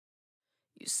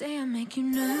You say I make you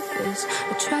nervous,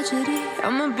 a tragedy,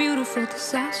 I'm a beautiful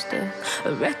disaster,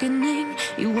 a reckoning.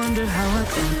 You wonder how I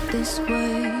got this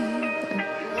way.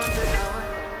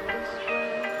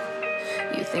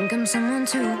 You think I'm someone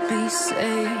to be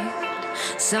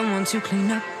saved, someone to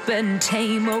clean up and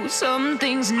tame. Oh, some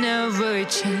things never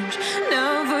change,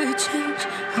 never change.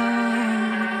 Oh.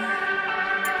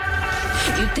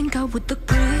 You think I would look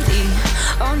pretty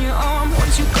on your arm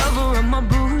once you cover up my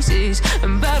bruises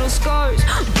and battle scars,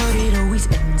 but it always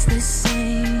ends the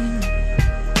same.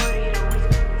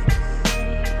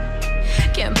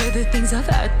 Can't bear the things I've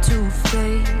had to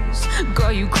face,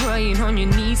 got you crying on your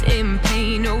knees in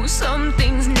pain. Oh, some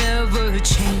things never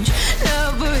change,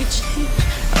 never change.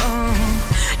 Oh,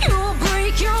 you'll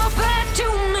break your back to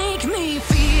make me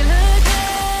feel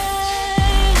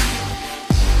again,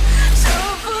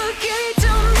 suffocate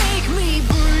to make me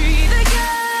breathe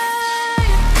again,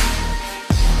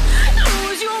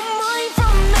 lose your mind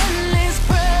from endless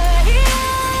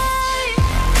pain.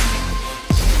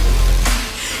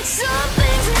 Some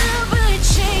things never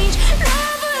change,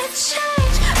 never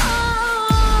change. Oh,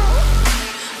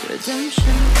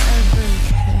 redemption never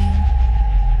came.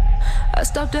 I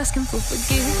stopped asking for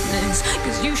forgiveness,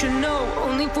 cause you should know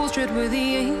only fools tread where the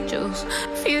angels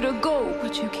fear to go,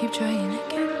 but you keep trying to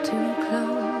get too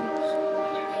close.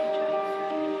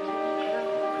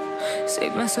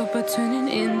 Save myself by turning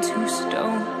into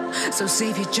stone, so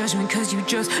save your judgment cause you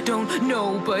just don't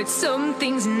know. But some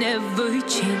things never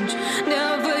change,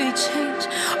 never change.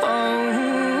 Oh,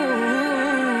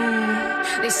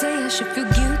 they say I should feel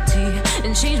guilty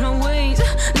and change my ways,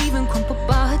 leaving crumpled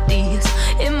bodies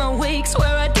in my wake.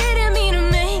 Swear I didn't mean to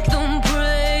make them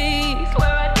break,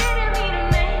 swear I didn't mean to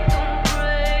make them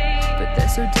break. But they're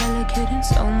so delicate and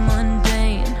so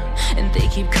mundane, and they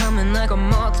keep coming like a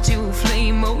moth to a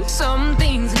flame. Oh, some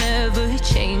things never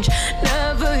change,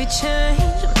 never change.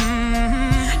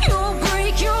 You'll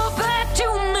break your back to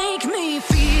make me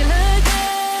feel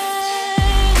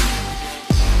again,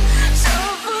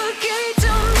 suffocate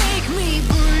to make me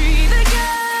breathe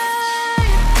again,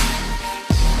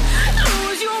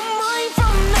 lose your mind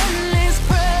from endless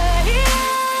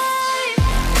pain.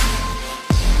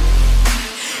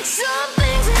 Some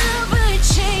things never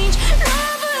change,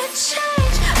 never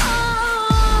change. Oh,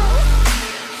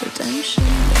 redemption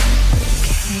never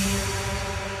came.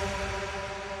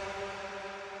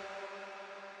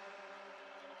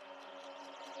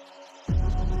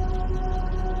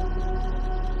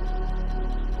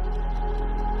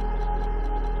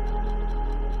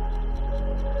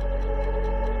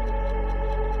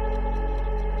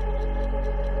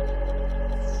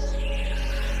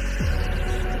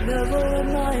 Never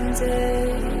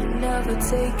reminded, never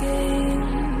taking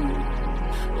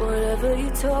whatever you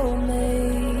told me.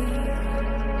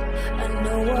 I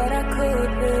know what I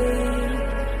could be,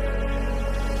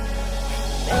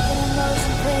 making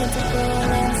emotion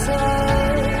paintable and so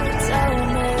tell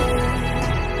me,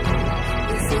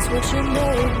 is this what you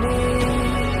made me?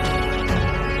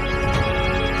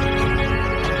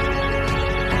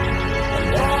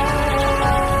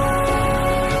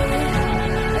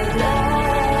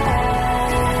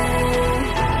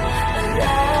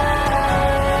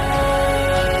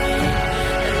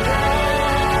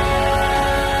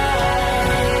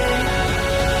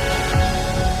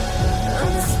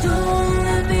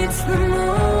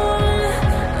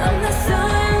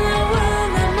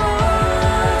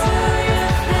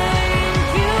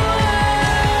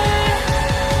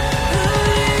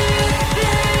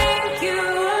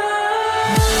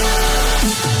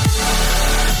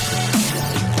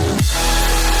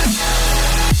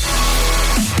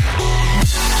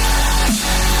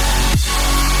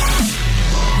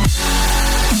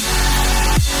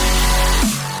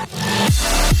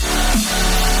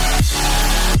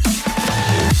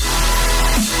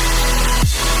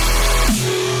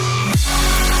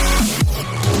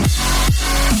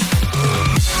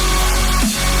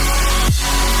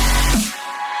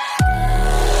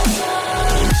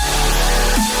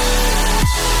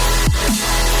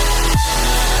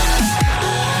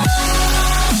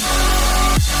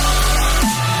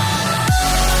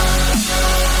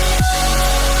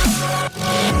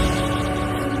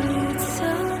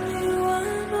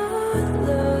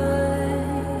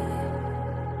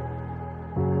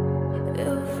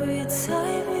 Every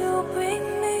time you bring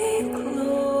me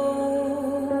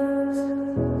close,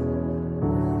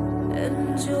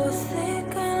 and you're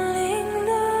thinking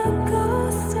the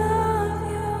ghost of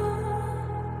you,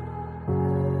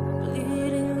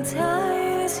 bleeding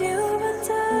tires you've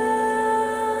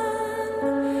undone,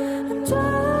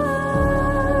 undone,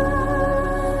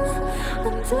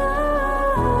 undone.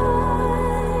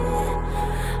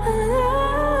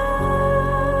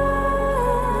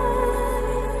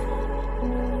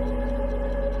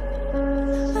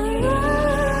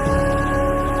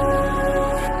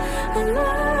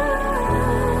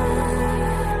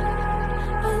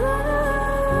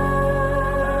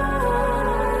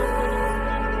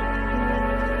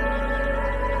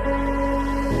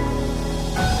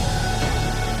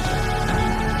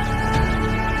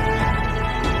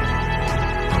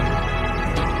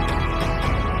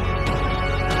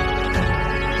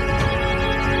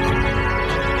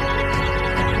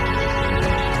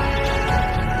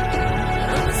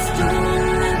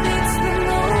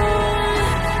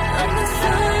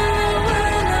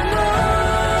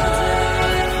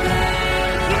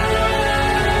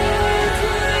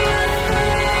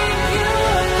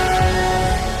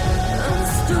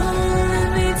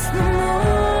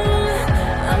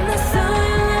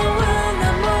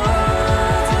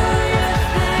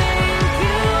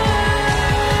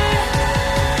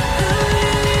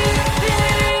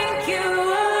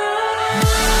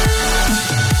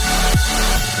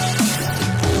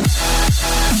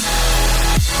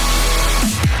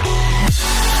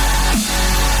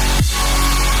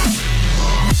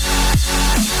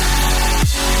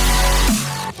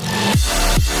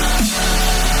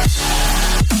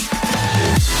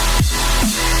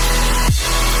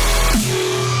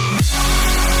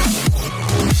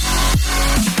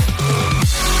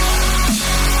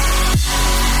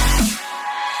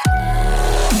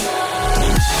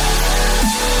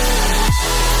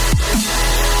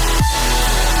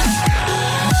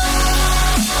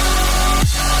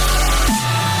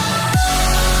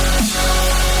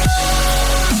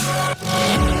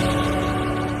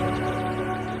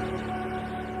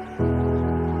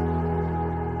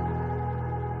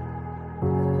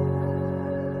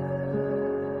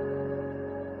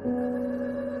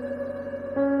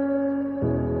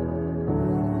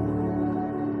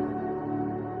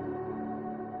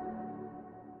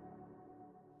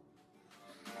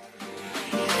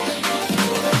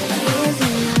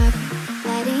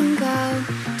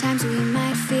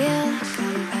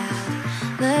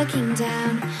 looking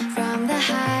down from the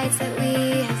heights that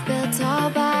we have built all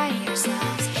by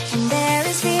ourselves. And there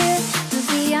is fear of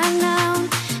the unknown,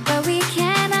 but we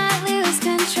cannot lose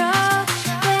control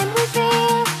when we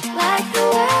feel like the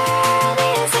world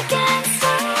is against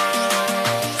us.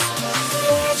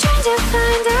 We're trying to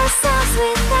find ourselves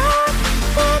without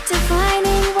the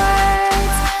defining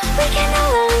words. We can no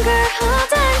longer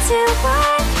hold on to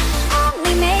what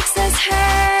only makes us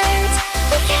hurt.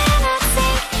 We cannot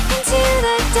sink into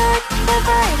the dark. The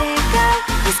vertigo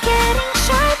is getting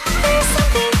sharp. There's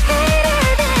something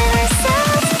greater than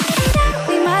ourselves that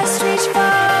we must reach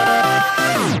for.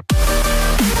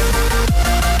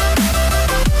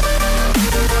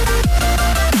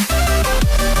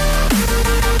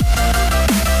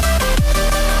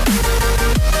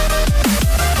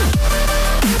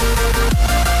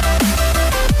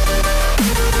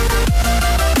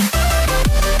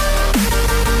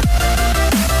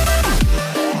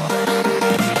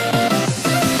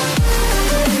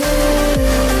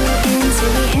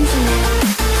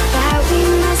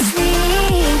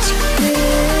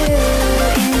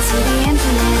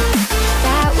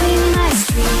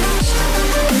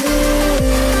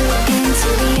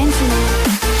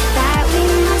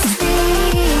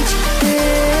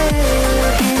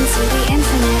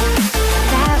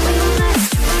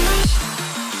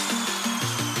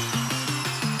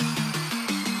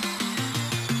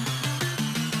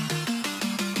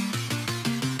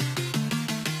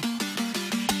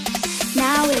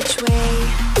 Now which way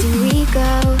do we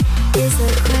go is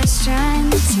the question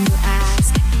to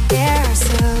ask. There are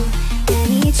so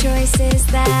many choices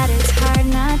that it's hard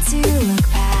not to look